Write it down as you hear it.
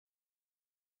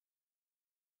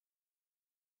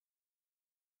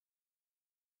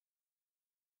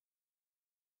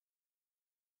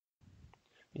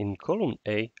In column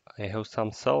A, I have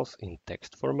some cells in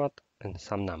text format and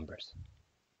some numbers.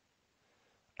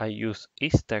 I use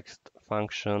isText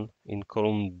function in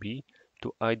column B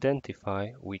to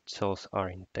identify which cells are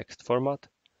in text format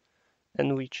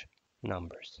and which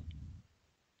numbers.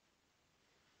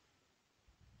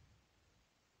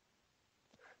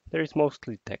 There is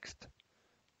mostly text,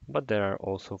 but there are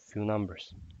also few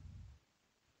numbers.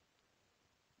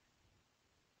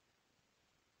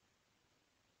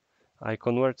 I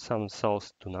convert some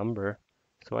cells to number,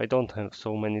 so I don't have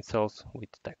so many cells with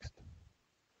text.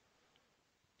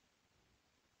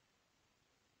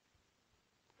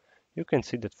 You can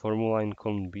see that formula in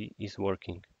column B is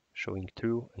working, showing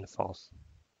true and false.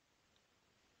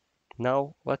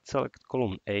 Now let's select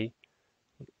column A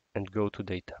and go to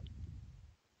data.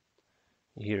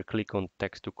 Here click on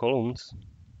text to columns.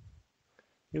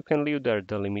 You can leave there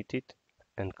delimited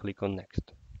and click on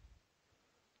next.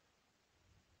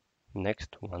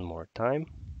 Next one more time.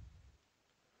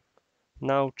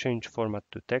 Now change format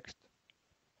to text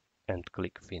and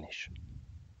click finish.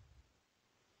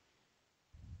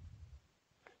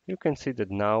 You can see that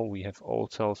now we have all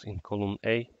cells in column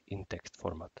A in text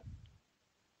format.